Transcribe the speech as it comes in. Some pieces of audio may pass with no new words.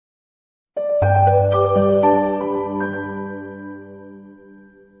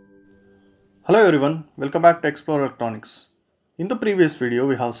Hello everyone, welcome back to Explore Electronics. In the previous video,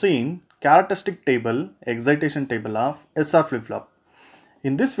 we have seen characteristic table, excitation table of SR flip-flop.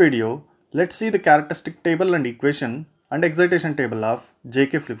 In this video, let's see the characteristic table and equation and excitation table of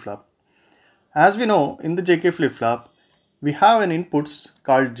JK flip-flop. As we know, in the JK flip-flop, we have an inputs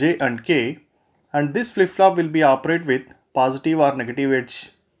called J and K, and this flip-flop will be operate with positive or negative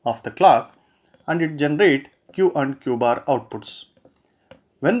edge of the clock, and it generate Q and Q bar outputs.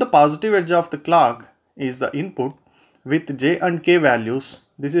 When the positive edge of the clock is the input with J and K values,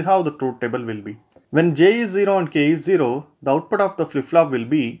 this is how the truth table will be. When J is 0 and K is 0, the output of the flip-flop will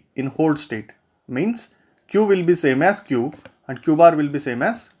be in hold state. Means Q will be same as Q and Q bar will be same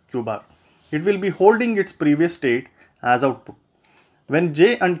as Q bar. It will be holding its previous state as output. When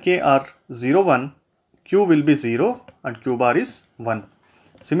J and K are 0, 1, Q will be 0 and Q bar is 1.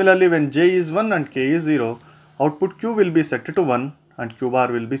 Similarly, when J is 1 and K is 0, output Q will be set to 1 and Q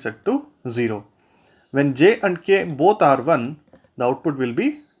bar will be set to 0. When J and K both are 1, the output will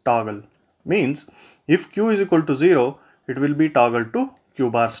be toggle. Means if Q is equal to 0, it will be toggle to Q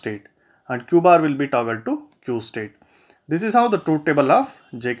bar state and Q bar will be toggle to Q state. This is how the truth table of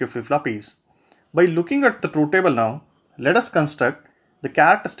JK flip-flop is. By looking at the truth table now, let us construct the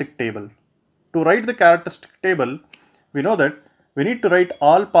characteristic table. To write the characteristic table, we know that we need to write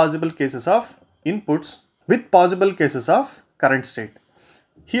all possible cases of inputs with possible cases of current state.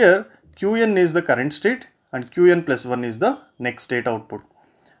 Here Qn is the current state and Qn plus 1 is the next state output.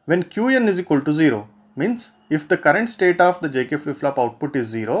 When Qn is equal to 0, means if the current state of the JK flip-flop output is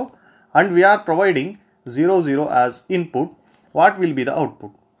 0 and we are providing 0 0 as input, what will be the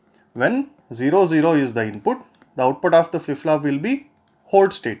output? When 0 0 is the input, the output of the flip-flop will be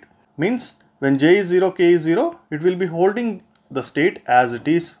hold state. Means when J is 0, K is 0, it will be holding the state as it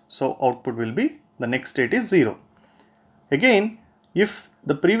is, so output will be the next state is 0. Again, if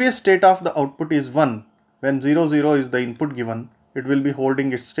the previous state of the output is 1, when 0 0 is the input given, it will be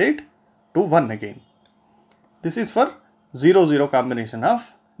holding its state to 1 again. This is for 0 0 combination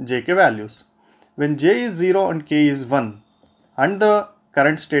of JK values. When J is 0 and K is 1 and the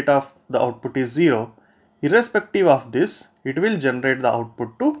current state of the output is 0, irrespective of this, it will generate the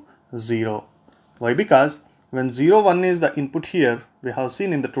output to 0. Why? Because when 0 1 is the input here, we have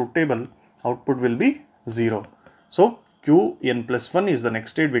seen in the truth table, output will be 0. So Qn plus 1 is the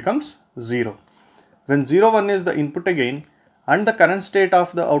next state becomes 0. When 0 1 is the input again and the current state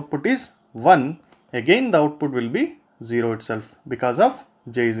of the output is 1, again the output will be 0 itself because of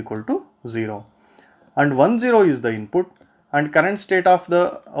J is equal to 0. And 1 0 is the input and current state of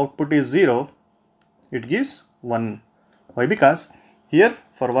the output is 0, it gives 1. Why? Because here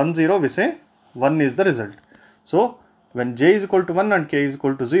for 1 0 we say 1 is the result. So when J is equal to 1 and K is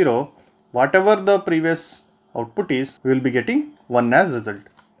equal to 0, whatever the previous output is, we will be getting 1 as result.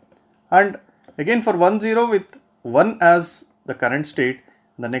 And again for 1 0 with 1 as the current state,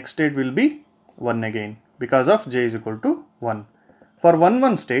 the next state will be 1 again because of J is equal to 1. For 1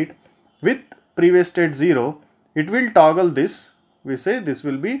 1 state with previous state 0, it will toggle this. We say this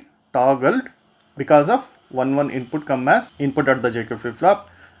will be toggled because of 1 1 input come as input at the JK flip-flop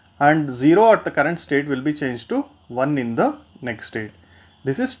and 0 at the current state will be changed to 1 in the next state.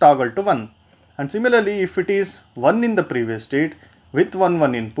 This is toggle to 1. And similarly, if it is 1 in the previous state with 1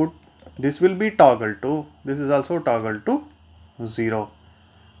 1 input, this will be toggle to, this is also toggle to 0.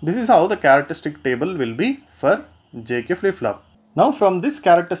 This is how the characteristic table will be for JK flip-flop. Now from this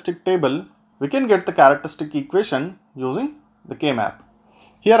characteristic table, we can get the characteristic equation using the K map.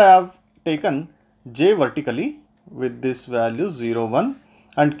 Here I have taken J vertically with this value 0 1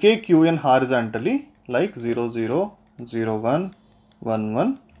 and K Qn horizontally like 0 0 0 1 1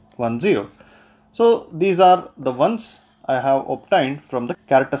 1 1 0. So these are the ones I have obtained from the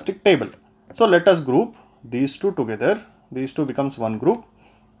characteristic table. So let us group these two together. These two becomes one group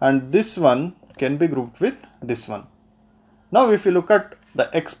and this one can be grouped with this one. Now if you look at the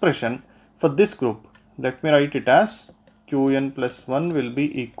expression for this group, let me write it as Qn plus 1 will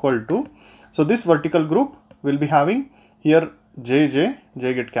be equal to, so this vertical group will be having here J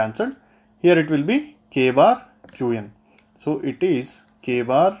get cancelled. Here it will be K bar Qn. So it is K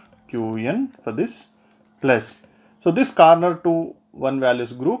bar Qn for this plus. So this corner to one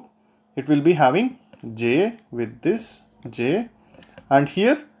values group, it will be having J with this J and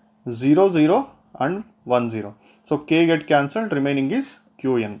here 0 0 and 1 0. So K get cancelled, remaining is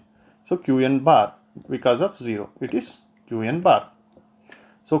Qn. So Qn bar because of 0, it is Qn bar.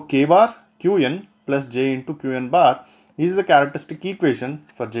 So K bar Qn plus J into Qn bar is the characteristic equation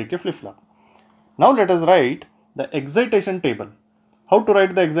for JK flip-flop. Now let us write the excitation table. How to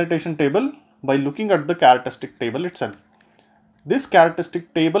write the excitation table? By looking at the characteristic table itself. This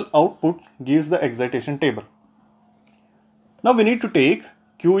characteristic table output gives the excitation table. Now we need to take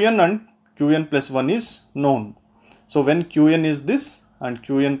Qn and Qn plus 1 is known. So when Qn is this and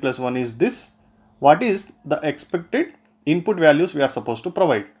Qn plus 1 is this, what is the expected input values we are supposed to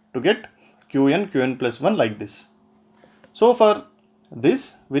provide to get Qn plus 1 like this. So for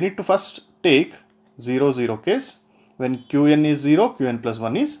this we need to first take 0 0 case. When Qn is 0, Qn plus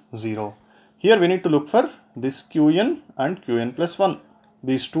 1 is 0. Here we need to look for this Qn and Qn plus 1,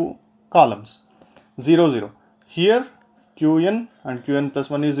 these two columns, 0 0. Here Qn and Qn plus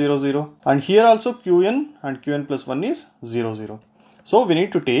 1 is 0 0, and here also Qn and Qn plus 1 is 0 0. So we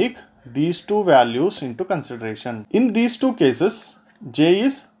need to take these two values into consideration. In these two cases, J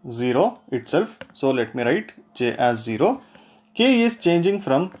is 0 itself. So let me write J as 0. K is changing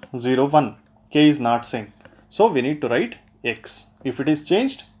from 0 1. K is not same. So we need to write X. If it is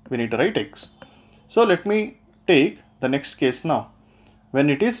changed, we need to write X. So let me take the next case now. When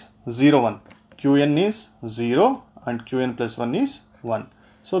it is 0 1, Qn is 0 and Qn plus 1 is 1.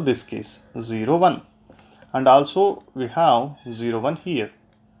 So this case 0 1, and also we have 0 1 here.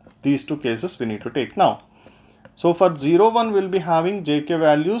 These two cases we need to take now. So for 0 1 we will be having Jk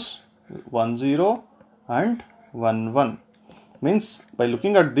values 1 0 and 1 1. Means by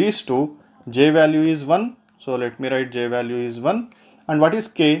looking at these two, J value is 1. So let me write J value is 1. And what is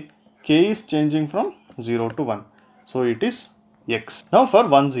K? K is changing from 0 to 1. So it is X. Now for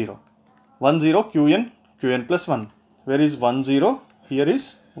 1 0. 1 0 Qn plus 1. Where is 1 0? Here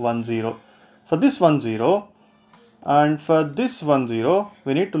is 1 0. For this 1 0 and for this 1 0,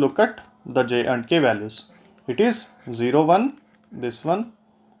 we need to look at the J and K values. It is 0 1, this one,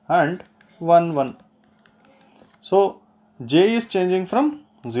 and 1 1. So J is changing from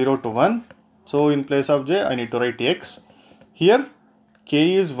 0 to 1. So in place of J, I need to write X. Here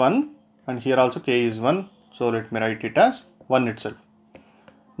K is 1 and here also K is 1. So let me write it as 1 itself.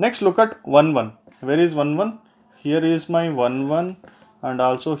 Next look at 1 1. Where is 1 1? Here is my 1 1 and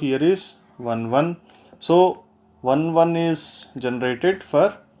also here is 1 1. So 1 1 is generated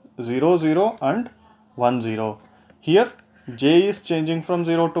for 0 0 and 1 0. Here J is changing from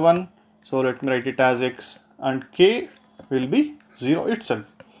 0 to 1. So let me write it as X, and K will be 0 itself.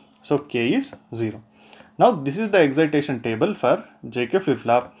 So K is 0. Now this is the excitation table for JK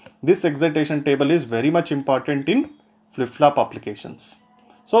flip-flop. This excitation table is very much important in flip-flop applications.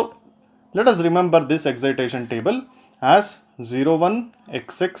 So let us remember this excitation table as 0 1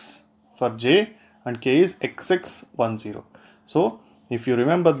 XX for J and K is XX10. So if you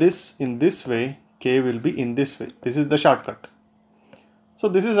remember this in this way, K will be in this way. This is the shortcut. So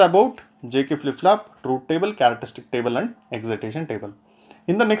this is about JK flip-flop, truth table, characteristic table and excitation table.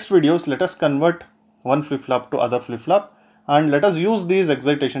 In the next videos, let us convert one flip-flop to other flip-flop and let us use these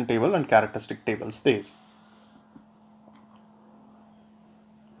excitation table and characteristic tables there.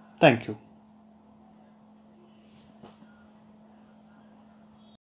 Thank you.